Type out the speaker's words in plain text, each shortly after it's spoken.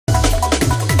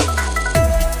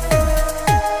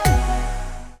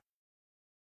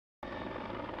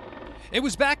It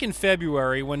was back in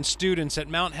February when students at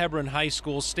Mount Hebron High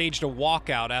School staged a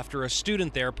walkout after a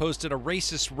student there posted a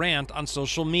racist rant on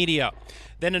social media.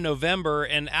 Then in November,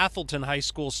 an Athelton High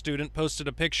School student posted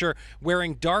a picture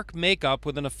wearing dark makeup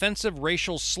with an offensive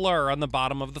racial slur on the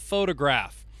bottom of the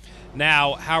photograph.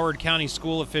 Now, Howard County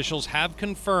school officials have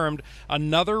confirmed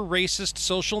another racist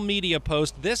social media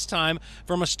post, this time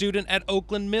from a student at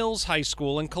Oakland Mills High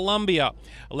School in Columbia.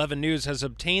 11 News has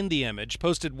obtained the image,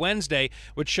 posted Wednesday,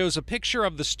 which shows a picture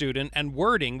of the student and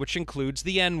wording which includes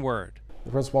the N-word.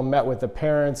 The principal met with the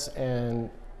parents, and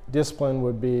discipline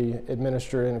would be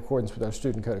administered in accordance with our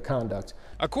student code of conduct.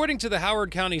 According to the Howard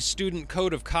County Student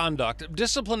Code of Conduct,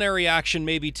 disciplinary action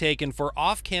may be taken for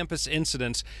off-campus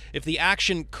incidents if the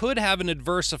action could have an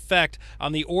adverse effect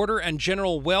on the order and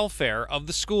general welfare of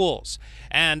the schools.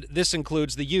 And this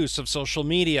includes the use of social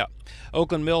media.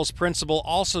 Oakland Mills principal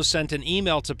also sent an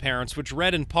email to parents which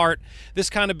read in part, "This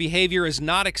kind of behavior is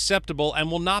not acceptable and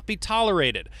will not be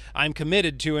tolerated. I'm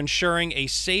committed to ensuring a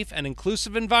safe and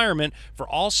inclusive environment for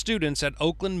all students at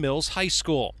Oakland Mills High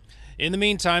School." In the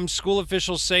meantime, school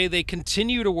officials say they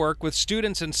continue to work with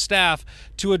students and staff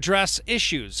to address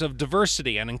issues of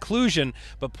diversity and inclusion,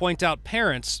 but point out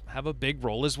parents have a big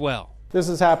role as well. This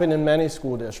has happened in many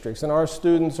school districts, and our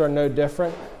students are no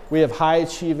different. We have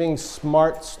high-achieving,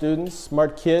 smart students,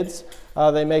 smart kids.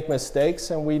 They make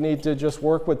mistakes, and we need to just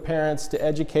work with parents to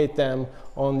educate them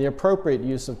on the appropriate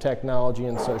use of technology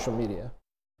and social media.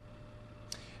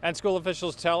 And school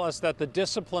officials tell us that the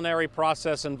disciplinary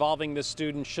process involving this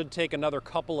student should take another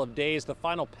couple of days. The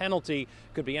final penalty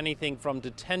could be anything from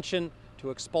detention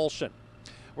to expulsion.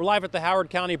 We're live at the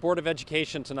Howard County Board of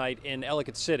Education tonight in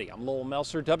Ellicott City. I'm Lowell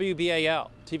Melser,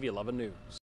 WBAL-TV 11 News.